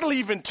we hardly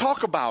even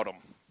talk about them.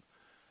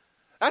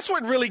 That's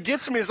what really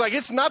gets me. Is like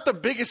it's not the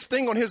biggest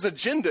thing on his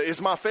agenda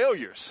is my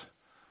failures.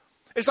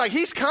 It's like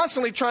he's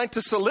constantly trying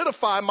to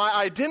solidify my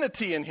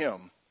identity in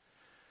him.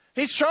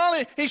 He's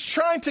trying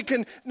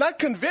to not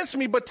convince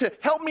me, but to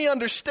help me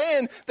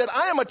understand that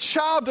I am a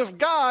child of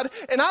God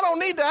and I don't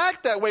need to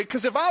act that way.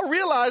 Because if I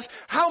realize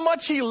how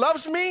much he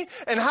loves me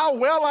and how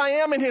well I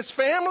am in his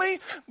family,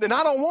 then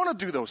I don't want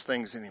to do those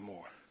things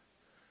anymore.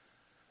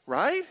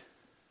 Right?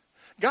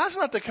 God's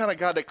not the kind of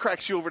God that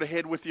cracks you over the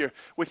head with your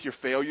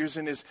failures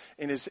in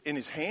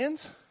his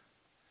hands.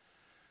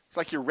 It's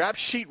like your rap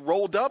sheet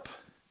rolled up.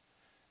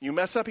 You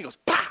mess up, he goes,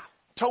 "Bah!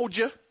 Told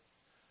you."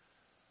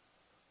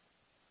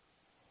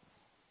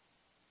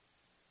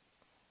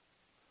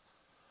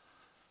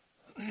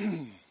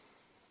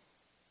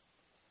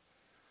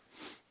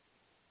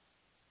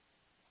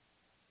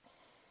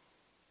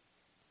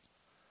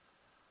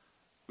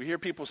 We hear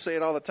people say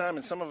it all the time,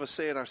 and some of us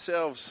say it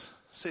ourselves,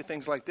 say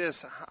things like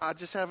this: I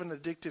just have an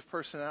addictive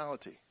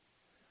personality.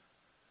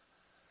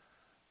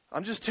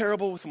 I'm just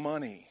terrible with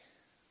money,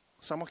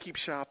 so I'm going to keep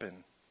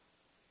shopping.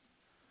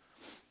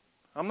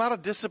 I'm not a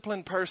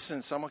disciplined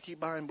person, so I'm going to keep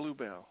buying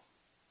Bluebell.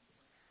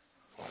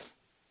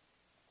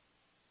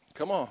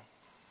 Come on.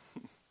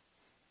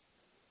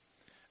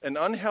 An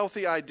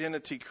unhealthy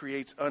identity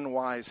creates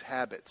unwise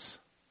habits.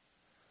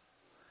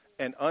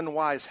 And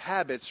unwise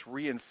habits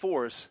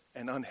reinforce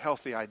an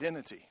unhealthy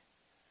identity.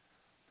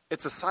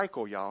 It's a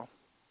cycle, y'all.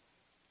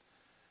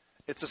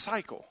 It's a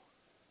cycle.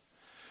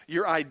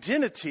 Your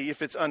identity,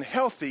 if it's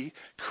unhealthy,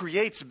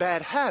 creates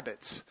bad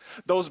habits.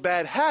 Those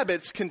bad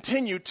habits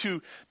continue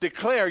to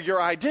declare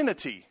your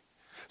identity.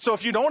 So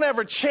if you don't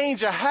ever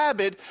change a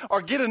habit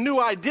or get a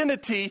new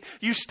identity,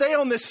 you stay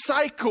on this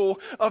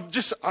cycle of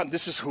just,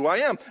 this is who I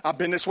am. I've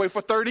been this way for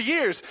 30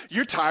 years.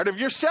 You're tired of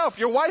yourself.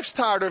 Your wife's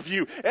tired of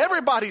you.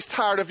 Everybody's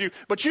tired of you,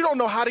 but you don't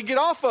know how to get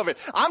off of it.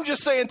 I'm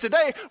just saying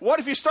today, what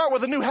if you start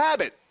with a new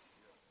habit?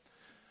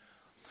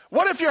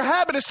 What if your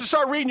habit is to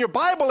start reading your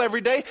Bible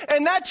every day,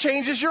 and that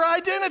changes your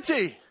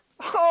identity?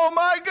 Oh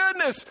my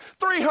goodness,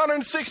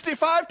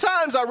 365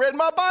 times I read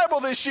my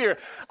Bible this year.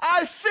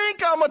 I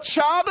think I'm a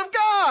child of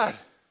God.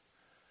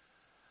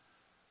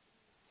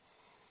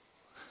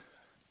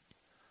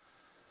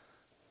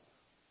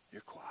 You're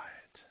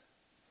quiet.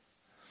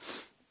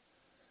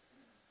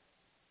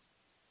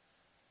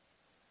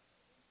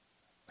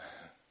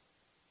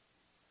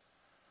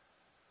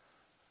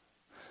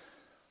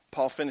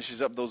 Paul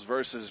finishes up those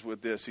verses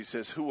with this. He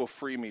says, who will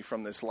free me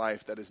from this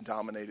life that is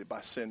dominated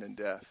by sin and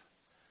death?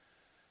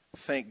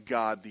 Thank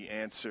God the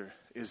answer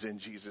is in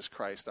Jesus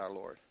Christ our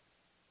Lord.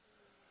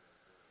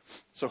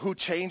 So who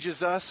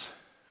changes us?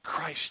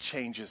 Christ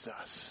changes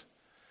us.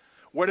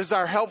 Where does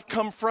our help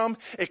come from?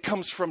 It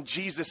comes from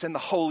Jesus and the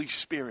Holy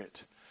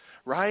Spirit,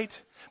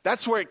 right?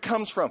 That's where it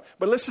comes from.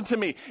 But listen to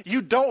me.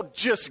 You don't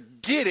just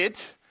get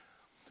it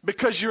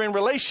because you're in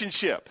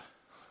relationship.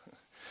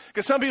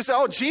 Because some people say,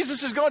 oh,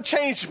 Jesus is going to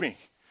change me.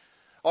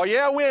 Oh,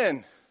 yeah,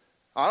 when?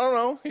 I don't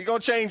know. He's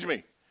going to change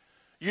me.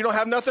 You don't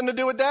have nothing to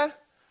do with that?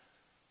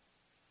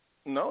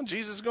 No,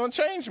 Jesus is going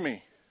to change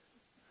me.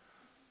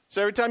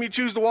 So every time you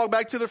choose to walk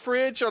back to the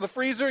fridge or the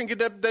freezer and get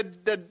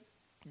that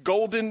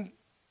golden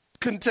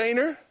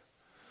container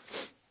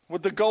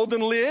with the golden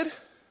lid,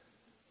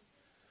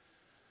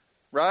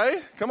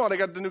 right? Come on, they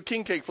got the new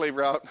king cake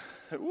flavor out.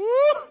 Woo!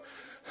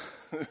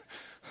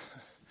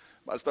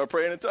 Might start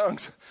praying in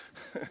tongues.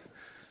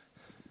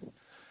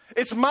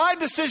 It's my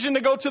decision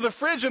to go to the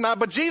fridge or not,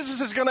 but Jesus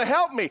is going to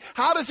help me.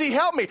 How does he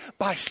help me?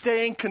 By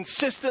staying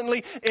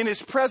consistently in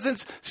his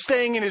presence,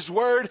 staying in his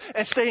word,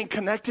 and staying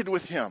connected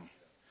with him.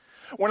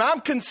 When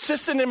I'm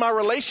consistent in my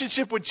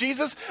relationship with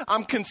Jesus,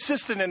 I'm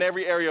consistent in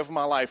every area of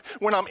my life.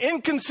 When I'm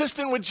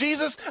inconsistent with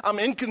Jesus, I'm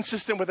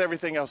inconsistent with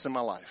everything else in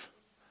my life.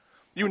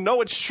 You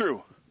know it's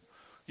true.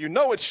 You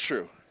know it's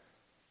true.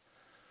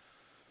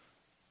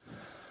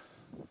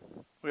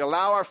 We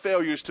allow our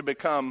failures to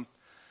become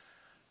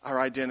our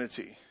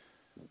identity.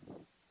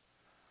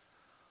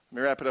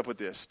 Let me wrap it up with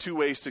this. 2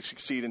 ways to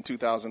succeed in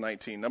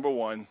 2019. Number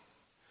 1,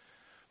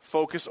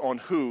 focus on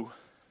who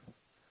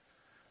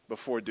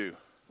before do.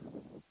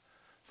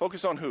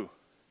 Focus on who.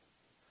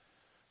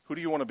 Who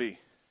do you want to be?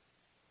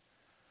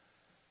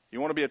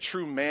 You want to be a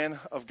true man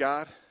of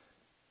God?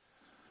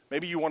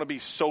 Maybe you want to be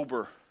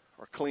sober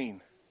or clean.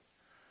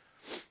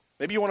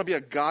 Maybe you want to be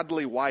a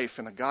godly wife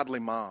and a godly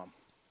mom.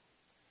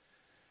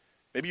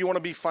 Maybe you want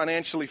to be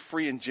financially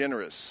free and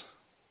generous.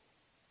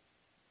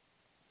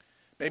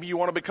 Maybe you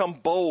want to become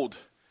bold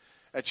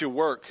at your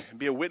work and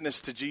be a witness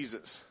to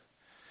Jesus.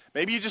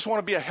 Maybe you just want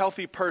to be a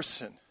healthy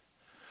person.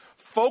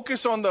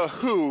 Focus on the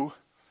who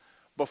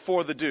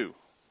before the do.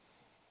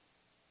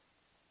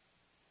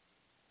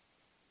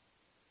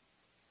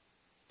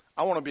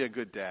 I want to be a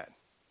good dad.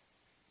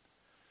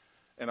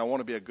 And I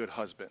want to be a good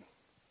husband.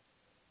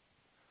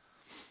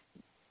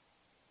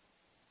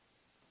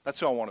 That's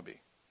who I want to be.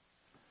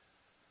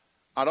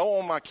 I don't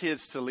want my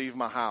kids to leave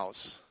my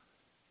house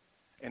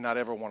and not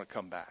ever want to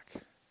come back.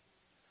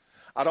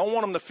 I don't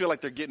want them to feel like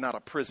they're getting out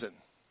of prison.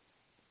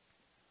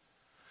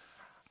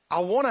 I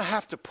want to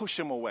have to push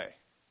them away.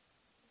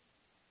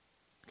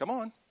 Come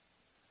on.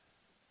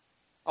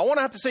 I want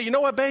to have to say, you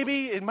know what,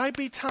 baby? It might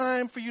be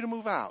time for you to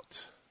move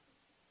out.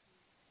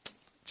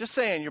 Just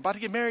saying, you're about to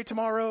get married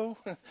tomorrow.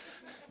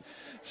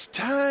 It's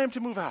time to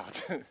move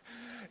out.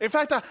 In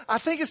fact, I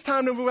think it's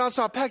time to move out,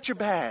 so I packed your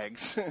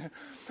bags.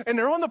 And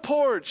they're on the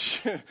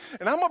porch.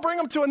 And I'm going to bring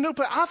them to a new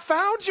place. I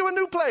found you a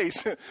new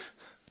place.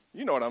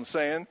 You know what I'm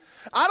saying.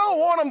 I don't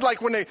want them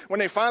like when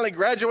they finally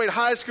graduate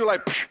high school,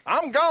 like,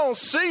 I'm gone,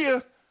 see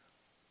you.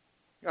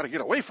 Got to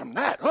get away from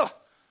that. Ugh.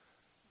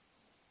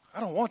 I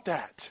don't want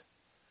that,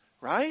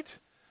 right?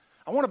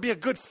 I want to be a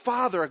good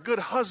father, a good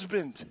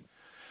husband.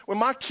 When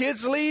my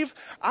kids leave,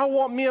 I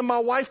want me and my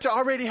wife to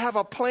already have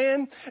a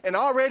plan and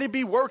already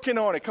be working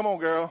on it. Come on,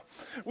 girl.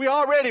 We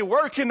already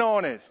working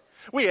on it.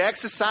 We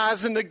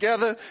exercising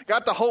together,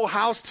 got the whole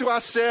house to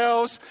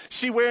ourselves.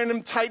 She wearing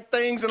them tight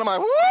things, and I'm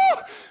like,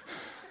 woo!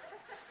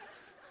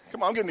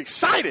 Come on, I'm getting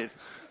excited.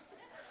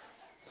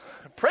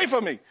 Pray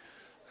for me.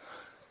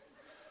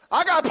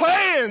 I got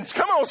plans.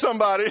 Come on,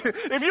 somebody.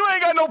 If you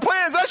ain't got no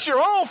plans, that's your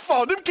own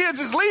fault. Them kids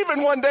is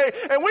leaving one day,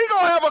 and we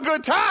going to have a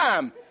good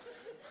time.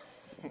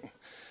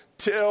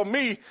 Tell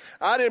me,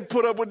 I didn't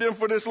put up with them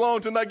for this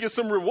long to not get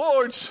some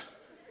rewards.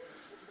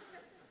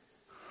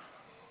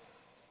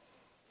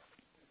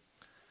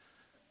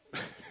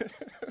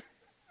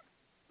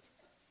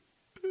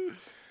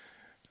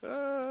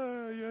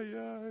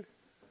 Yeah.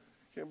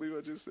 Can't believe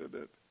I just said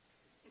that.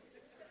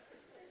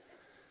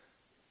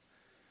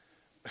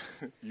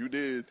 You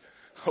did.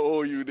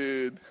 Oh, you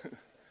did.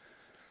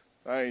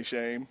 I ain't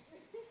ashamed.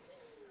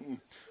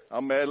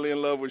 I'm madly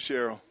in love with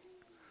Cheryl.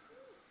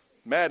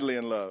 Madly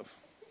in love.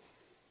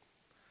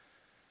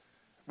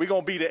 We're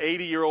going to be the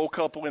 80-year-old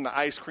couple in the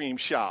ice cream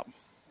shop,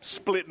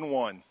 splitting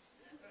one.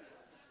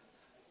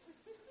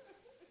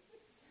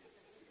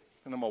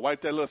 And I'm going to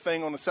wipe that little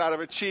thing on the side of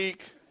her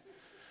cheek,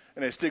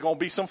 and there's still going to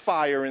be some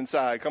fire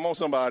inside. Come on,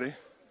 somebody.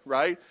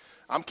 Right?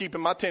 I'm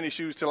keeping my tennis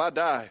shoes till I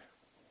die.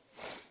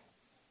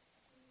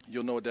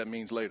 You'll know what that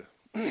means later.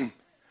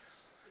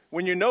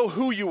 When you know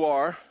who you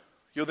are,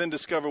 you'll then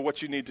discover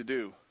what you need to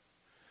do.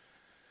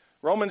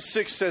 Romans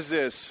 6 says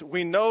this: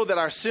 we know that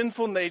our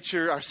sinful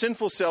nature, our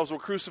sinful selves were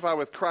crucified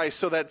with Christ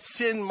so that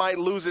sin might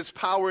lose its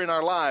power in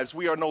our lives.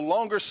 We are no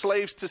longer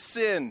slaves to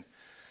sin.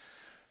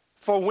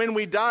 For when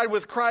we died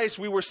with Christ,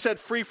 we were set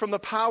free from the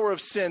power of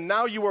sin.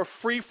 Now you are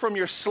free from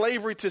your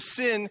slavery to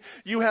sin.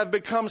 You have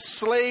become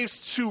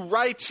slaves to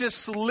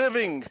righteous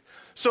living.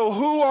 So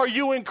who are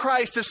you in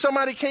Christ? If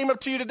somebody came up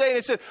to you today and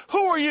they said,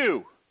 who are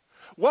you?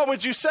 What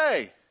would you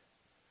say?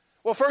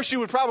 Well, first you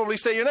would probably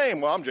say your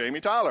name. Well, I'm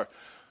Jamie Tyler.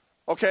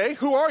 Okay,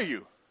 who are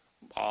you?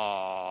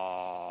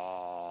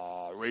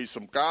 Raise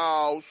some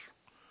cows.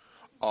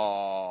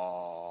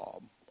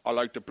 I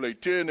like to play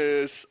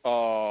tennis.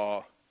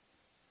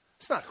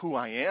 It's not who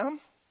I am.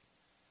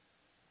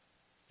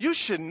 You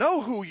should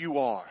know who you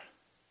are,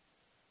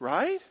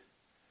 right?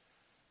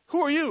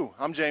 Who are you?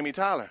 I'm Jamie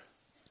Tyler.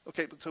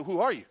 Okay, so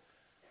who are you?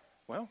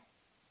 Well,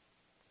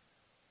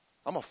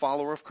 I'm a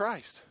follower of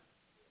Christ.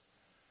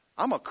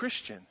 I'm a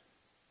Christian.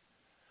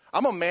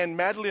 I'm a man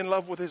madly in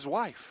love with his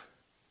wife,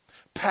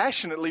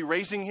 passionately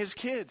raising his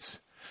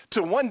kids,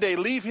 to one day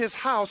leave his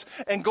house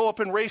and go up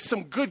and raise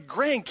some good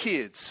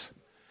grandkids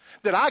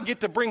that I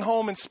get to bring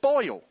home and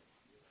spoil.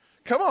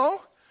 Come on.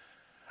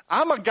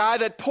 I'm a guy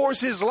that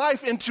pours his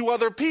life into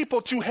other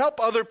people to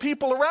help other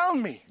people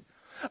around me.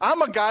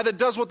 I'm a guy that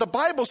does what the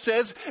Bible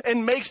says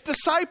and makes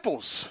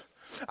disciples.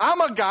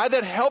 I'm a guy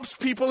that helps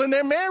people in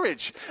their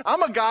marriage.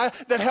 I'm a guy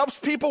that helps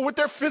people with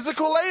their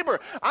physical labor.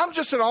 I'm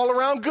just an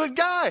all-around good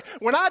guy.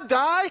 When I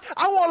die,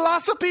 I want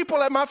lots of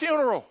people at my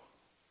funeral.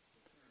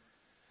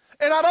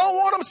 And I don't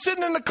want them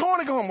sitting in the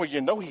corner going, well,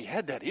 you know he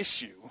had that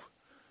issue.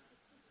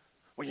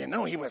 Well, you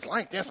know he was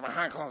like this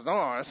behind closed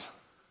doors.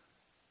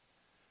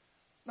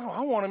 No,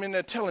 I want him in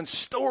there telling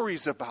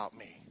stories about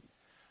me.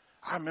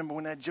 I remember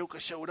when that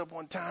joker showed up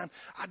one time,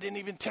 I didn't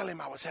even tell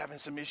him I was having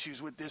some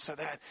issues with this or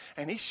that,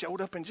 and he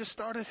showed up and just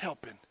started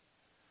helping.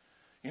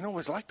 You know,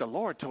 it's like the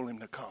Lord told him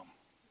to come.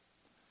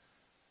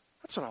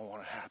 That's what I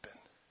want to happen.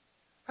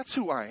 That's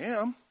who I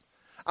am.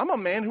 I'm a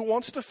man who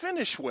wants to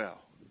finish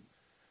well.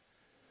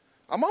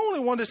 I'm only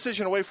one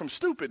decision away from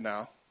stupid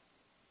now,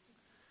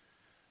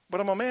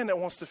 but I'm a man that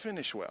wants to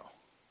finish well.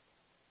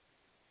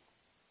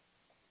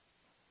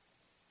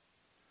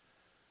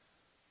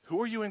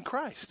 Who are you in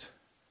Christ?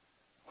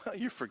 Well,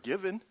 you're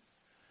forgiven.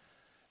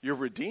 You're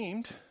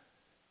redeemed.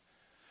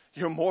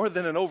 You're more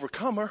than an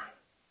overcomer.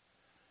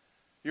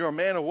 You're a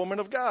man or woman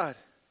of God.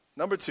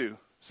 Number 2,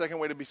 second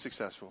way to be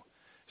successful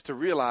is to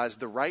realize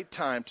the right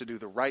time to do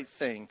the right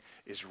thing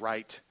is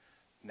right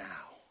now.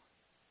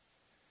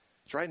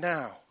 It's right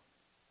now.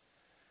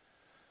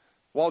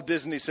 Walt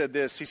Disney said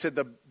this. He said,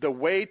 the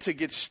way to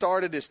get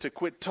started is to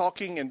quit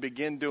talking and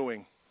begin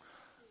doing.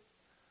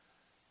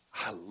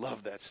 I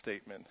love that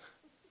statement.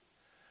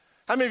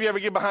 How many of you ever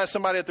get behind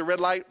somebody at the red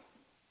light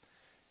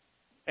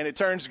and it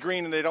turns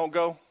green and they don't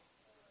go?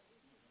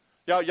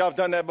 Y'all have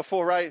done that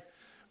before, right?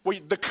 Well,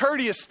 the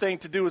courteous thing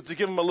to do is to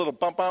give them a little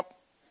bump,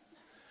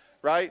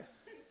 right?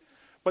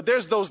 But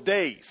there's those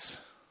days.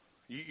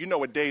 You know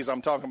what days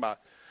I'm talking about.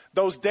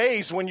 Those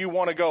days when you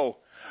want to go,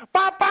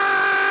 bop,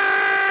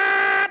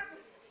 bop,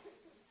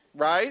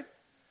 right?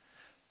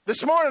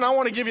 This morning I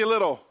want to give you a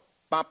little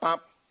bop,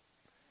 bop.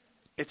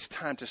 It's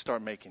time to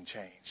start making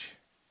change.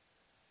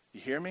 You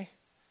hear me?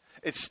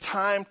 It's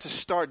time to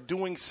start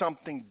doing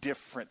something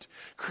different.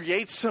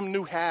 Create some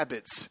new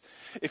habits.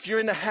 If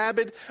you're in the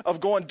habit of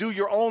going do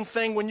your own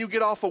thing when you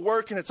get off of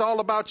work and it's all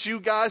about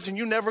you guys and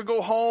you never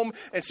go home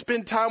and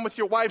spend time with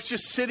your wife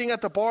just sitting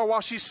at the bar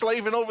while she's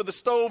slaving over the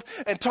stove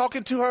and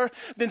talking to her,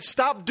 then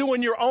stop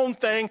doing your own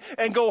thing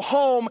and go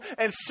home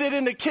and sit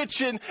in the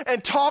kitchen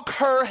and talk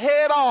her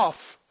head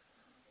off.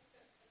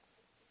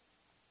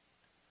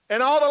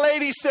 And all the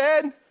ladies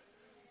said,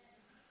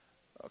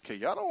 okay,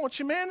 y'all don't want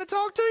your man to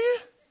talk to you?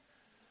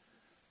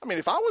 I mean,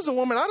 if I was a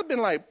woman, I'd have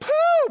been like,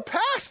 pooh,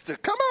 pastor,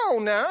 come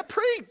on now,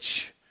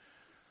 preach.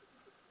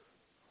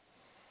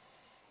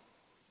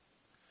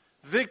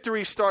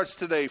 Victory starts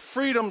today.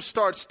 Freedom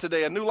starts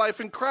today. A new life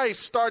in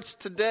Christ starts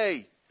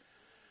today.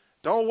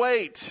 Don't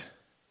wait.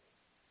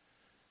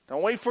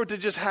 Don't wait for it to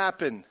just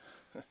happen.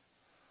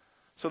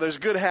 So there's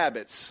good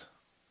habits.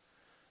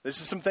 This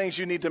is some things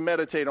you need to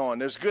meditate on.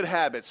 There's good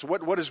habits.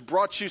 What has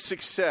brought you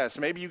success?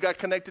 Maybe you got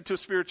connected to a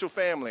spiritual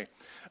family,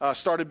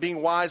 started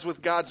being wise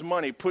with God's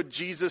money, put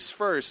Jesus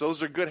first.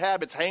 Those are good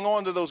habits. Hang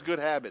on to those good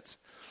habits.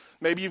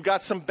 Maybe you've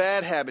got some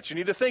bad habits. You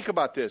need to think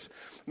about this.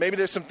 Maybe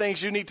there's some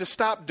things you need to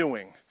stop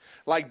doing,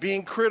 like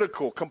being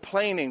critical,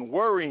 complaining,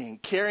 worrying,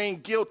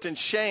 carrying guilt and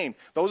shame.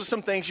 Those are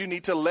some things you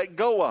need to let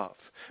go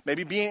of.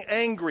 Maybe being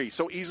angry,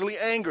 so easily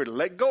angered.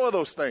 Let go of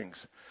those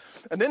things.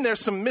 And then there's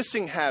some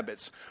missing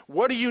habits.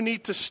 What do you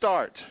need to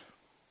start?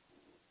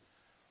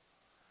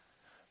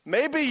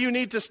 Maybe you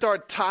need to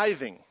start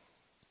tithing.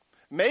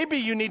 Maybe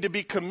you need to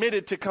be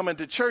committed to coming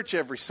to church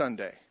every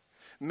Sunday.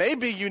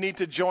 Maybe you need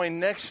to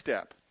join Next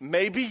Step.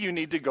 Maybe you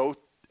need to go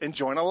and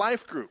join a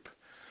life group.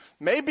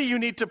 Maybe you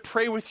need to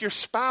pray with your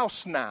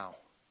spouse now.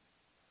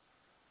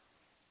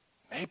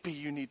 Maybe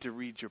you need to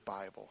read your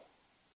Bible.